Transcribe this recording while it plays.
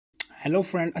Hello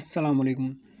friend, अस्सलाम वालेकुम।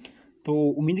 तो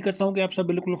उम्मीद करता हूँ कि आप सब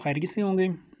बिल्कुल खैरियत से होंगे।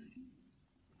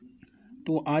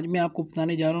 तो आज मैं आपको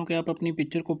बताने जा रहा हूँ कि आप अपनी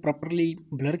पिक्चर को प्रॉपरली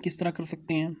ब्लर किस तरह कर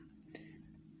सकते हैं,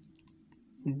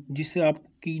 जिससे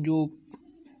आपकी जो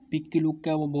पिक की लुक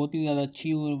है वो बहुत ही ज़्यादा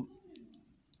अच्छी और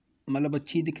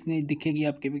अच्छी दिखेगी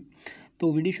आपके पिक।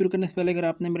 तो वीडियो शुरू करने से पहले अगर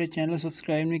आपने मेरे चैनल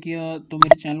सब्सक्राइब नहीं किया तो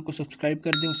मेरे चैनल को सब्सक्राइब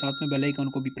कर दें और साथ में बेल आइकन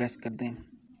को भी प्रेस कर दें।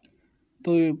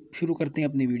 तो शुरू करते हैं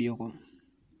अपनी वीडियो को।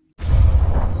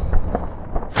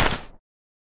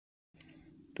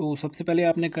 तो सबसे पहले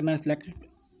आपने करना है सिलेक्ट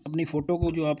अपनी फ़ोटो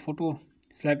को, जो आप फ़ोटो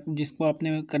सेलेक्ट जिसको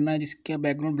आपने करना है, जिसका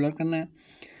बैकग्राउंड ब्लर करना है।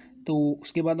 तो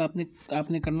उसके बाद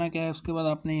आपने करना क्या है, उसके बाद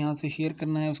आपने यहाँ से शेयर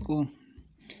करना है उसको।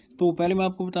 तो पहले मैं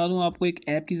आपको बता दूँ, आपको एक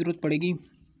ऐप की ज़रूरत पड़ेगी।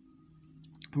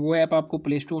 वो ऐप आपको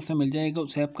प्ले स्टोर से मिल जाएगा।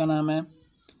 उस ऐप का नाम है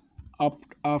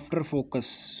आफ्टर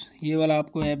फोकस। ये वाला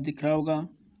आपको ऐप दिख रहा होगा,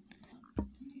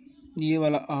 ये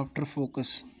वाला आफ्टर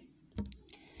फोकस।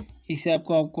 इस ऐप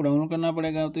को आपको डाउनलोड करना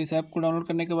पड़ेगा। तो इस ऐप को डाउनलोड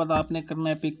करने के बाद आपने करना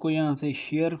है पिक को यहाँ से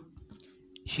शेयर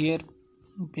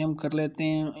पे हम कर लेते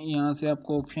हैं। यहाँ से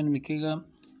आपको ऑप्शन दिखेगा,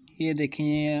 ये देखें,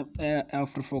 ये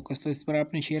आफ्टर फोकस। तो इस पर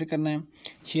आपने शेयर करना है।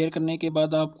 शेयर करने के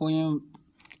बाद आपको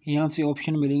यहाँ से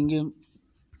ऑप्शन मिलेंगे।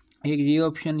 एक ये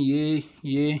ऑप्शन,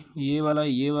 ये वाला,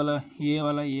 ये वाला, ये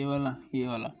वाला, ये वाला, ये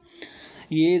वाला,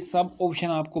 ये सब ऑप्शन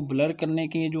आपको ब्लर करने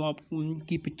के, जो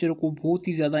आपकी पिक्चर को बहुत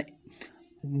ही ज़्यादा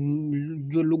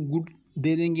जो लुक गुड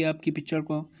दे देंगे आपकी पिक्चर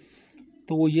को।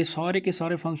 तो ये सारे के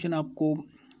सारे फंक्शन आपको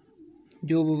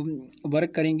जो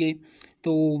वर्क करेंगे।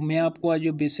 तो मैं आपको आज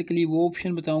जो बेसिकली वो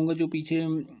ऑप्शन बताऊंगा जो पीछे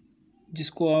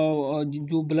जिसको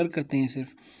जो ब्लर करते हैं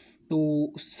सिर्फ।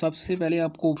 तो सबसे पहले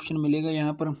आपको ऑप्शन मिलेगा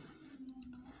यहाँ पर,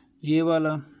 ये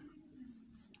वाला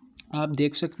आप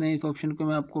देख सकते हैं। इस ऑप्शन को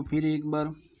मैं आपको फिर एक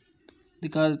बार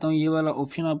दिखा देता हूँ। ये वाला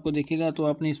ऑप्शन आपको दिखेगा, तो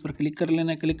आपने इस पर क्लिक कर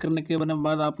लेना है। क्लिक करने के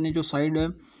बाद आपने जो साइड है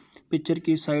पिक्चर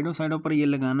की साइडों पर ये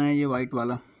लगाना है, ये वाइट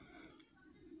वाला।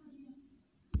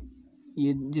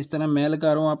 ये जिस तरह मैं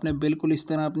लगा रहा हूँ, आपने बिल्कुल इस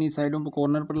तरह अपनी साइडों पर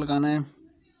कॉर्नर पर लगाना है।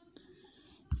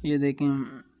 ये देखें,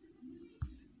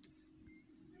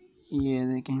 ये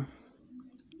देखें,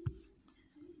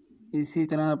 इसी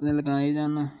तरह आपने लगाए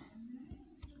जाना।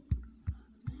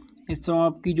 इस तरह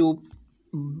आपकी जो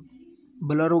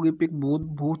ब्लर होगी पिक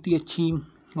बहुत ही अच्छी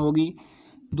होगी।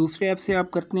 दूसरे ऐप से आप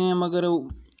करते हैं मगर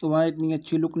वहाँ इतनी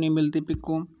अच्छी लुक नहीं मिलती पिक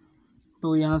को।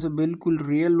 तो यहाँ से बिल्कुल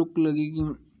रियल लुक लगेगी,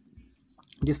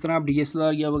 जिस तरह आप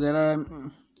DSLR या वगैरह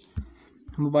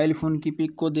मोबाइल फ़ोन की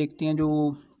पिक को देखते हैं जो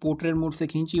पोर्ट्रेट मोड से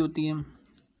खींची होती है।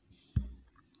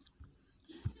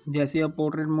 जैसे आप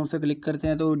पोर्ट्रेट मोड से क्लिक करते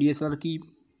हैं तो DSLR की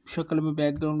शक्ल में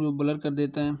बैकग्राउंड में ब्लर कर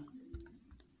देता है।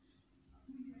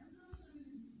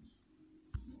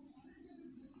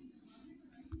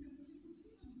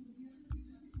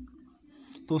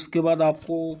 तो उसके बाद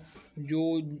आपको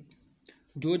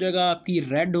जो जगह आपकी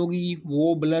रेड होगी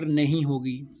वो ब्लर नहीं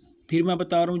होगी। फिर मैं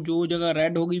बता रहा हूँ, जो जगह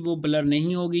रेड होगी वो ब्लर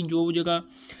नहीं होगी। जो जगह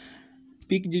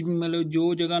पिक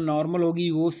जो जगह नॉर्मल होगी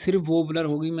वो सिर्फ वो ब्लर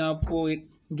होगी। मैं आपको एक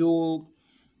जो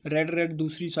रेड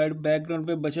दूसरी साइड बैकग्राउंड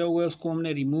पे बचा हुआ है उसको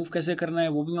हमने रिमूव कैसे करना है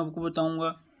वो भी मैं आपको बताऊँगा।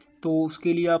 तो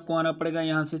उसके लिए आपको आना पड़ेगा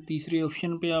यहाँ से तीसरे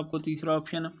ऑप्शन पे। आपको तीसरा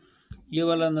ऑप्शन ये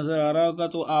वाला नज़र आ रहा होगा।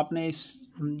 तो आपने इस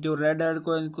जो रेड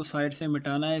को इनको साइड से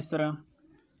मिटाना है इस तरह।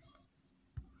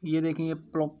 ये देखें, ये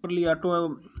प्रॉपरली ऑटो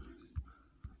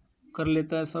कर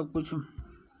लेता है सब कुछ।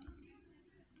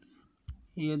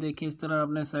 ये देखिए, इस तरह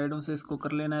आपने साइडों से इसको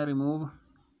कर लेना है रिमूव।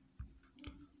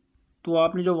 तो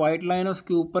आपने जो वाइट लाइन है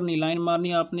उसके ऊपर नहीं लाइन मारनी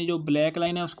है, आपने जो ब्लैक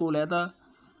लाइन है उसको लहदा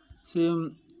से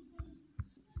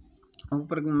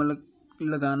ऊपर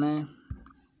लगाना है।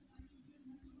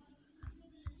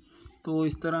 तो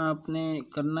इस तरह आपने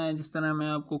करना है जिस तरह मैं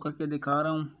आपको करके दिखा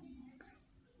रहा हूँ।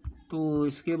 तो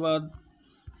इसके बाद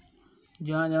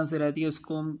जहाँ जहाँ से रहती है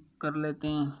उसको हम कर लेते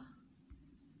हैं।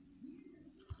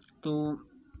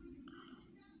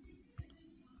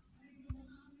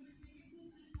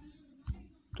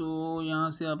 तो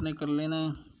यहाँ से आपने कर लेना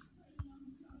है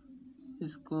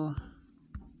इसको।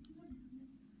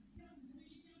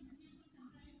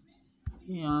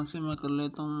 यहाँ से मैं कर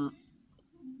लेता हूँ।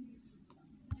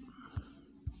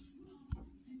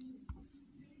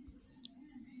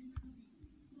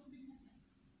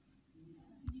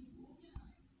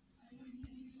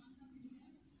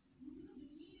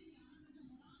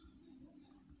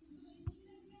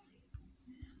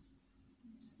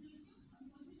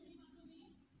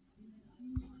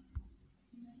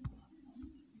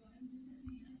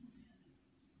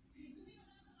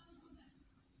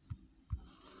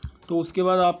 तो उसके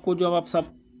बाद आपको जब आप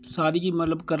सब सारी की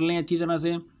कर लें अच्छी तरह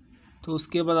से, तो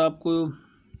उसके बाद आपको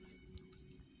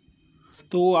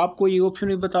तो आपको ये ऑप्शन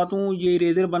भी बताता हूँ, ये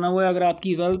इरेज़र बना हुआ है, अगर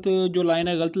आपकी गलत जो लाइन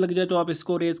है गलत लग जाए तो आप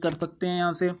इसको रेज़ कर सकते हैं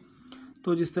यहाँ से।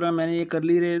 तो जिस तरह मैंने ये कर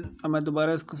ली रेज़, अब मैं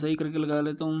दोबारा इसको सही करके लगा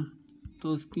लेता हूँ।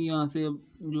 तो उसकी यहाँ से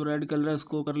जो रेड कलर है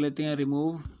उसको कर लेते हैं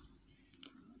रिमूव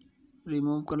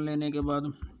कर लेने के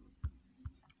बाद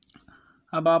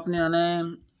अब आपने आना है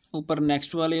ऊपर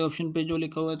नेक्स्ट वाले ऑप्शन पे जो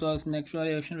लिखा हुआ है। तो आप नेक्स्ट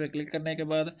वाले ऑप्शन पे क्लिक करने के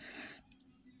बाद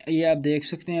ये आप देख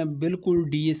सकते हैं बिल्कुल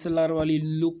DSLR वाली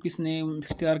लुक इसने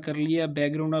इख्तियार कर लिया,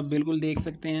 बैकग्राउंड आप बिल्कुल देख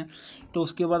सकते हैं। तो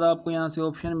उसके बाद आपको यहाँ से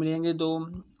ऑप्शन मिलेंगे दो,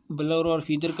 ब्लर और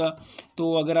फीदर का।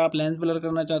 तो अगर आप लेंस ब्लर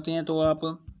करना चाहते हैं तो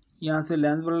आप यहाँ से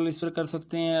लेंस ब्लर इस पर कर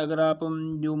सकते हैं। अगर आप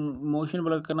जो मोशन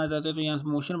ब्लर करना चाहते हैं तो यहाँ से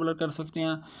मोशन ब्लर कर सकते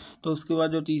हैं। तो उसके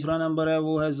बाद जो तीसरा नंबर है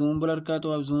वो है जूम ब्लर का,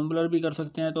 तो आप जूम ब्लर भी कर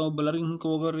सकते हैं। तो ब्लरिंग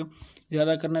को अगर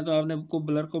ज़्यादा करना है तो आपने को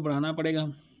ब्लर को बढ़ाना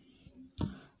पड़ेगा।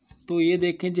 तो ये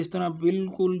देखें जिस तरह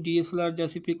बिल्कुल DSLR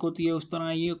जैसी पिक होती है उस तरह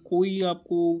ये कोई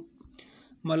आपको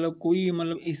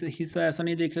इस हिस्सा ऐसा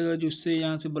नहीं देखेगा जिससे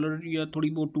यहाँ से ब्लर या थोड़ी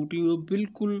बहुत टूटी हुई,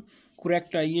 बिल्कुल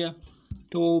करेक्ट आई है।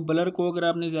 तो ब्लर को अगर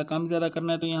आपने कम ज़्यादा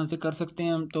करना है तो यहाँ से कर सकते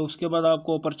हैं। तो उसके बाद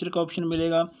आपको अपर्चर का ऑप्शन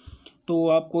मिलेगा। तो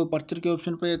आपको अपर्चर के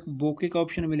ऑप्शन पर एक बोके का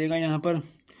ऑप्शन मिलेगा यहाँ पर।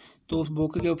 तो उस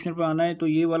बोके के ऑप्शन पर आना है। तो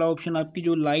ये वाला ऑप्शन आपकी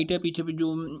जो लाइट है पीछे पे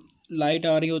जो लाइट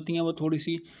आ रही होती हैं वो थोड़ी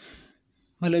सी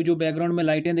जो बैकग्राउंड में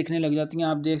लाइटें दिखने लग जाती हैं,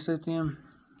 आप देख सकते हैं।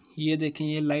 ये देखें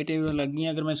ये लाइटें लग गई हैं।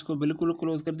 अगर मैं इसको बिल्कुल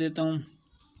क्लोज़ कर देता हूँ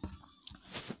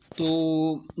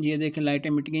तो ये देखें लाइटें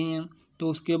मिट गई हैं। तो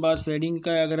उसके बाद फेडिंग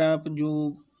का अगर आप जो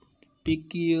पिक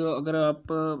की अगर आप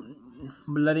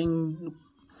ब्लरिंग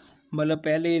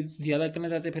पहले ज़्यादा करना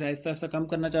चाहते हैं फिर आहिस्ता आहिस्ता कम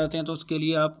करना चाहते हैं तो उसके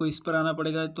लिए आपको इस पर आना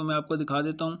पड़ेगा। तो मैं आपको दिखा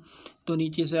देता हूँ। तो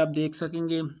नीचे से आप देख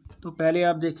सकेंगे। तो पहले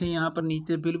आप देखें यहाँ पर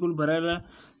नीचे बिल्कुल भरा है।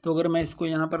 तो अगर मैं इसको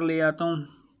यहाँ पर ले आता हूँ,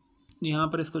 यहाँ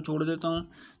पर इसको छोड़ देता हूँ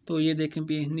तो ये देखें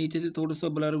नीचे से थोड़ा सा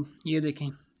ब्लर, ये देखें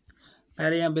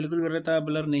पहले यहाँ बिल्कुल ब्लर था,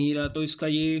 ब्लर नहीं रहा। तो इसका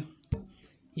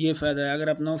ये फ़ायदा है। अगर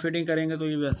आप नो फेडिंग करेंगे तो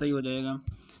ये वैसा ही हो जाएगा।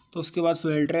 तो उसके बाद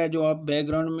फ़िल्टर है जो आप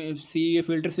बैकग्राउंड में ये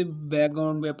फ़िल्टर सिर्फ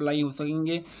बैकग्राउंड में अप्लाई हो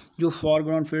सकेंगे। जो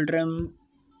फॉरग्राउंड फ़िल्टर है,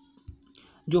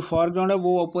 जो फॉरग्राउंड है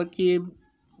वो ऊपर की,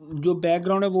 जो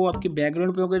बैकग्राउंड है वो आपके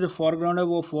बैकग्राउंड पे होंगे, जो फॉरग्राउंड है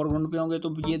वो फॉरग्राउंड पे होंगे।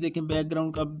 तो ये देखें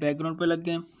बैकग्राउंड का बैकग्राउंड पे लग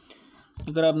गए।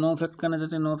 अगर आप नो इफेक्ट करना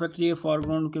चाहते हैं नो इफेक्ट, ये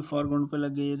फॉरग्राउंड के फॉरग्राउंड पे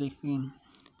लग गए, ये देखिए।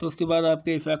 तो उसके बाद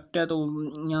आपके इफेक्ट है।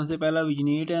 तो यहाँ से पहला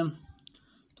विजनेट है।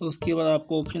 तो उसके बाद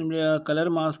आपको ऑप्शन मिलेगा कलर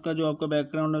मास्क का, जो आपका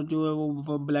बैकग्राउंड जो है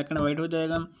वो ब्लैक एंड वाइट हो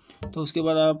जाएगा। तो उसके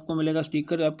बाद आपको मिलेगा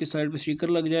स्टिकर, आपके साइड पे स्टिकर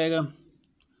लग जाएगा।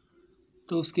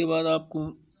 तो उसके बाद आपको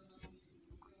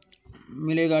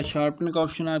मिलेगा शार्पन का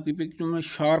ऑप्शन, आपकी पिक्चर में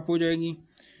शार्प हो जाएगी।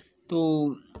 तो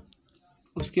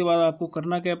उसके बाद आपको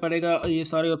करना क्या पड़ेगा, ये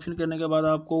सारे ऑप्शन करने के बाद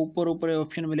आपको ऊपर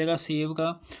ऑप्शन मिलेगा सेव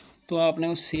का। तो आपने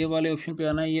उस सेव वाले ऑप्शन पे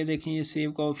आना है। ये देखें ये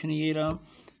सेव का ऑप्शन ये रहा।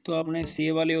 तो आपने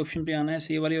सेव वाले ऑप्शन पे आना है।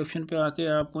 सेव वाले ऑप्शन पे आके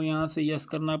आपको यहाँ से यस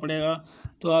करना पड़ेगा।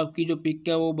 तो आपकी जो पिक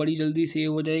है वो बड़ी जल्दी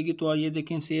सेव हो जाएगी। तो ये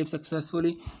देखें सेव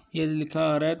सक्सेसफुली ये लिखा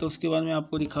आ रहा है। तो उसके बाद मैं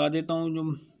आपको दिखा देता हूँ जो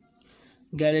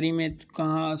गैलरी में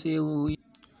कहाँ सेव हुई।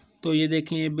 तो ये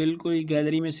देखें ये बिल्कुल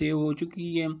गैलरी में सेव हो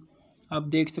चुकी है। आप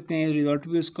देख सकते हैं रिज़ल्ट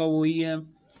भी उसका वही है।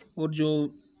 और जो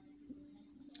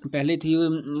पहले थी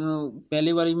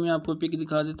पहले वाली में आपको पिक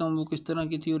दिखा देता हूँ वो किस तरह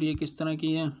की थी और ये किस तरह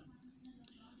की है।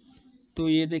 तो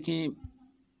ये देखें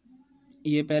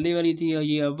ये पहले वाली थी और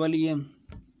ये अब वाली है।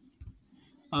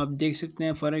 आप देख सकते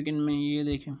हैं फ़र्क इनमें। ये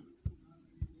देखें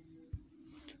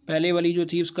पहले वाली जो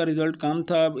थी उसका रिज़ल्ट कम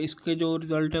था, अब इसके जो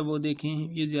रिज़ल्ट है वो देखें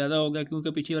ये ज़्यादा हो गया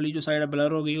क्योंकि पीछे वाली जो साइड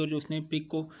ब्लर हो गई और जो उसने पिक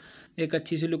को एक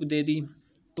अच्छी सी लुक दे दी।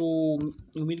 तो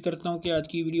उम्मीद करता हूँ कि आज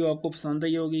की वीडियो आपको पसंद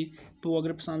आई होगी। तो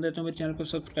अगर पसंद है तो मेरे चैनल को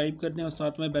सब्सक्राइब कर दें और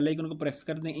साथ में बेल आइकन को प्रेस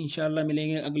कर दें। इंशाल्लाह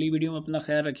मिलेंगे अगली वीडियो में। अपना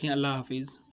ख्याल रखें। अल्लाह हाफिज़।